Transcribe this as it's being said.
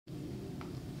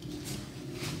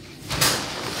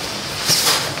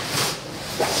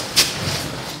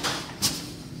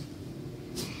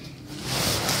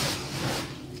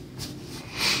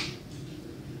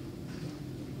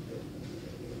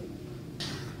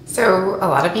So a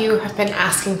lot of you have been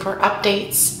asking for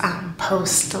updates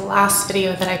post the last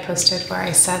video that I posted where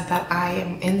I said that I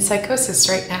am in psychosis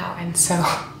right now. And so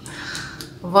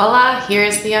voila,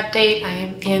 here's the update. I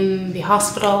am in the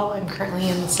hospital. I'm currently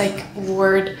in the psych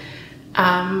ward.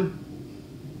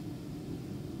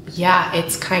 Yeah,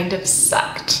 it's kind of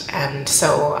sucked. And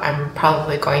so I'm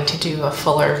probably going to do a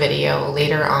fuller video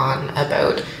later on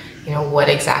about what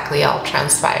exactly all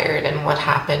transpired and what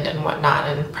happened and whatnot,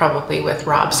 and probably with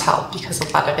Rob's help, because a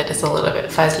lot of it is a little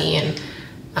bit fuzzy and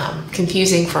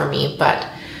confusing for me. But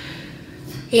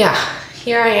yeah,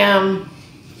 here I am.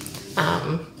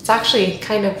 It's actually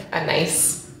kind of a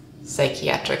nice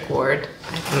psychiatric ward.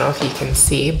 I don't know if you can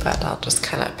see, but I'll just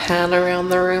kind of pan around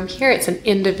the room here. It's an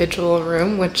individual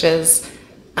room, which is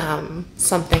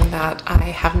something that I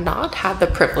have not had the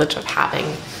privilege of having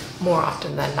more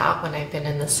often than not when I've been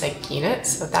in the psych unit,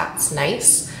 so that's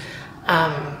nice.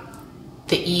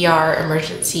 The ER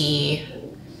emergency,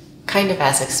 kind of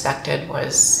as expected,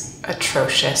 was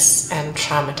atrocious and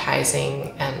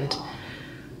traumatizing, and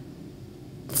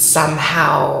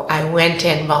somehow I went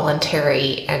in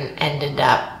voluntary and ended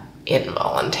up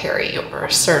involuntary or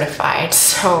certified.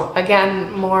 So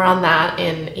again, more on that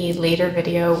in a later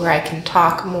video where I can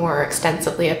talk more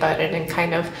extensively about it and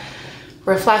kind of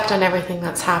reflect on everything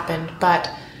that's happened. But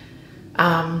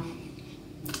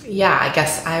yeah, I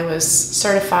guess I was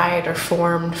certified or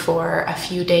formed for a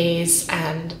few days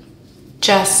and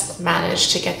just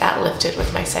managed to get that lifted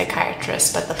with my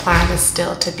psychiatrist. But the plan is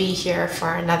still to be here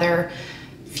for another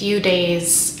few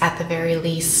days at the very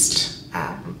least.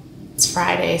 It's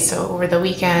Friday, so over the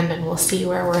weekend, and we'll see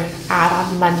where we're at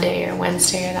on Monday or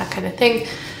Wednesday or that kind of thing.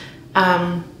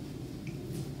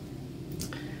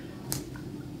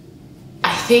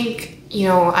 I think,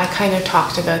 I kind of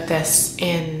talked about this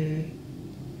in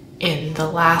the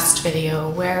last video,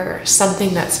 where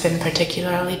something that's been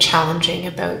particularly challenging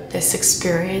about this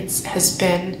experience has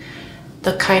been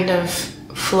the kind of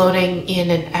floating in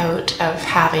and out of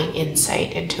having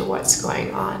insight into what's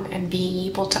going on and being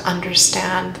able to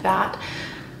understand that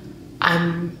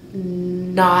I'm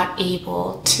not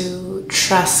able to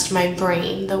trust my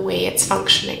brain the way it's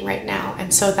functioning right now.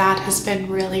 And so that has been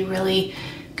really, really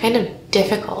kind of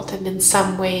difficult, and in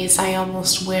some ways I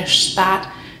almost wish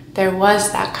that there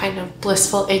was that kind of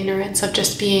blissful ignorance of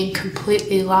just being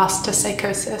completely lost to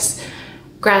psychosis.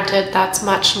 Granted, that's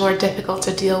much more difficult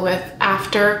to deal with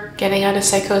after getting out of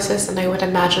psychosis, and I would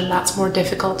imagine that's more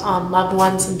difficult on loved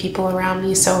ones and people around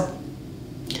me, so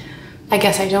I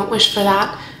guess I don't wish for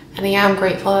that, and I am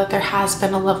grateful that there has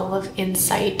been a level of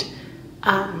insight.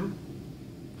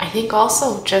 I think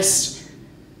also just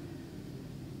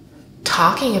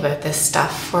talking about this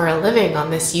stuff for a living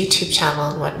on this YouTube channel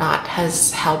and whatnot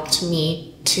has helped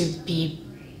me to be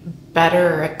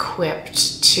better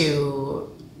equipped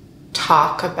to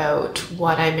talk about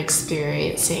what I'm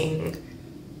experiencing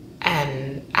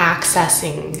and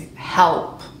accessing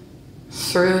help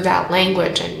through that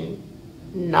language and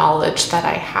knowledge that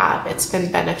I have. It's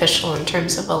been beneficial in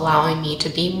terms of allowing me to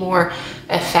be more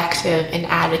effective in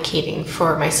advocating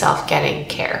for myself getting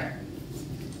care.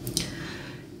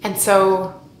 And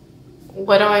so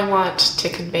what do I want to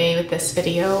convey with this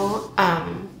video?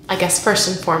 I guess first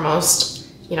and foremost,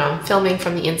 I'm filming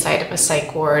from the inside of a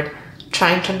psych ward,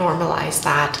 trying to normalize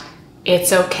that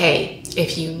it's okay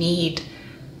if you need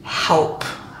help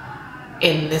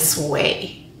in this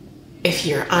way. If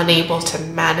you're unable to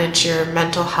manage your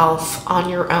mental health on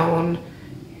your own,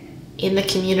 in the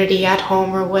community, at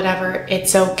home, or whatever,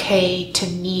 it's okay to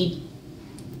need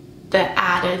the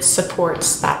added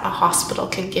supports that a hospital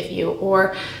can give you,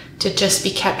 or to just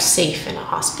be kept safe in a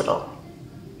hospital.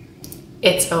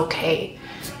 It's okay.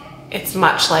 It's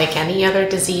much like any other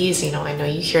disease. I know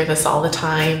you hear this all the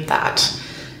time, that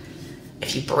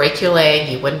if you break your leg,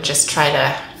 you wouldn't just try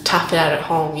to tough it out at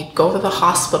home. You'd go to the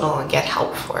hospital and get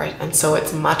help for it. And so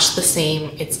it's much the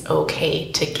same. It's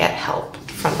okay to get help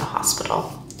from the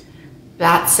hospital.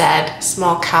 That said,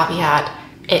 small caveat,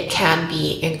 it can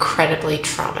be incredibly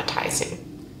traumatizing,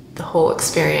 the whole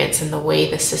experience and the way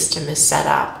the system is set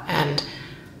up. And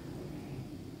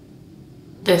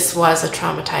this was a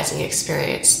traumatizing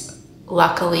experience.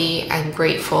 Luckily, I'm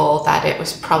grateful that it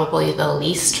was probably the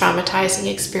least traumatizing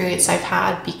experience I've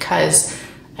had, because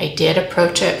I did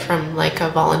approach it from like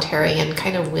a voluntary and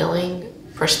kind of willing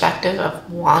perspective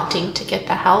of wanting to get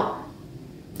the help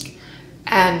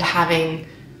and having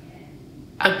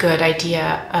a good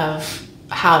idea of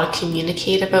how to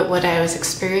communicate about what I was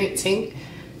experiencing,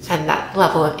 and that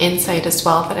level of insight as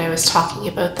well that I was talking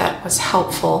about that was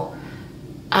helpful.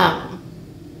 I'm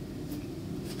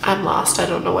lost. I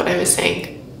don't know what I was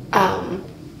saying.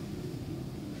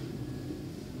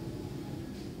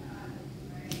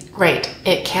 right,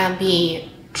 it can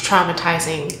be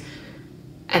traumatizing.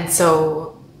 And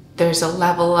so there's a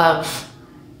level of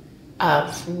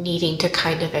needing to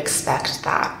kind of expect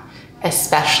that,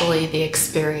 especially the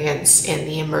experience in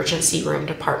the emergency room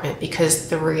department, because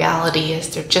the reality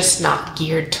is they're just not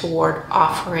geared toward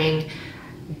offering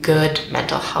good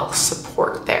mental health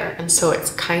support there. And so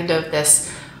it's kind of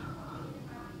this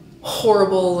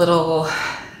horrible little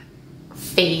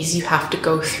phase you have to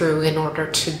go through in order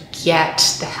to get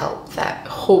the help that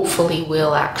hopefully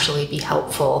will actually be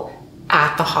helpful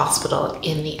at the hospital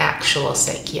in the actual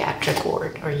psychiatric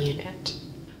ward or unit.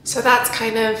 So that's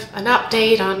kind of an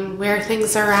update on where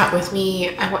things are at with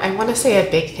me. I want to say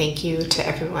a big thank you to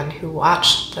everyone who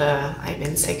watched the I'm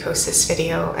in Psychosis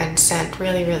video and sent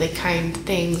really, really kind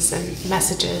things and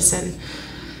messages and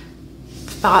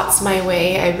thoughts my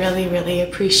way. I really, really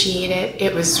appreciate it.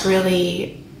 It was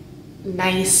really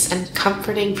nice and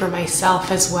comforting for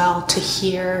myself as well to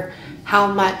hear how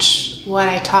much what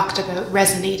I talked about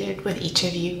resonated with each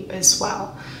of you as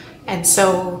well. And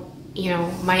so, you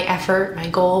know, my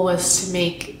goal was to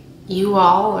make you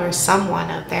all or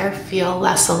someone out there feel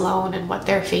less alone in what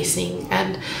they're facing.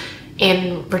 And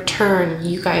in return,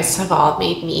 you guys have all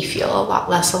made me feel a lot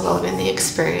less alone in the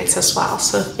experience as well.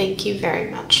 So thank you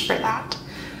very much for that.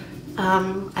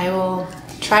 I will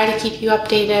try to keep you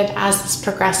updated as this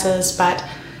progresses, but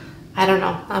I don't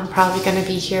know, I'm probably going to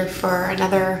be here for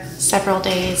another several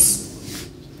days,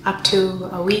 up to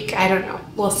a week. I don't know,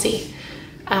 we'll see.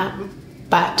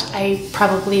 But I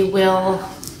probably will,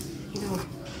 you know,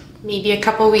 maybe a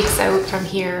couple weeks out from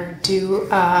here, do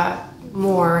a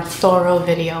more thorough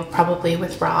video, probably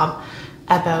with Rob,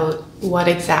 about what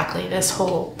exactly this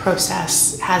whole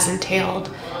process has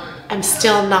entailed. I'm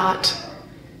still not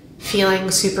feeling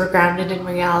super grounded in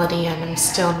reality, and I'm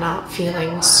still not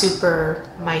feeling super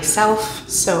myself,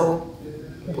 so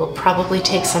will probably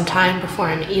take some time before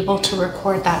I'm able to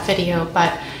record that video.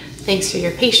 But thanks for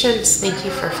your patience, thank you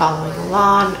for following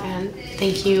along, and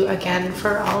thank you again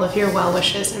for all of your well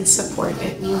wishes and support.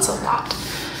 It means a lot.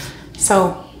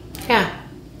 So yeah,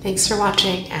 thanks for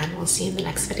watching, and we'll see you in the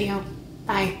next video.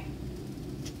 Bye.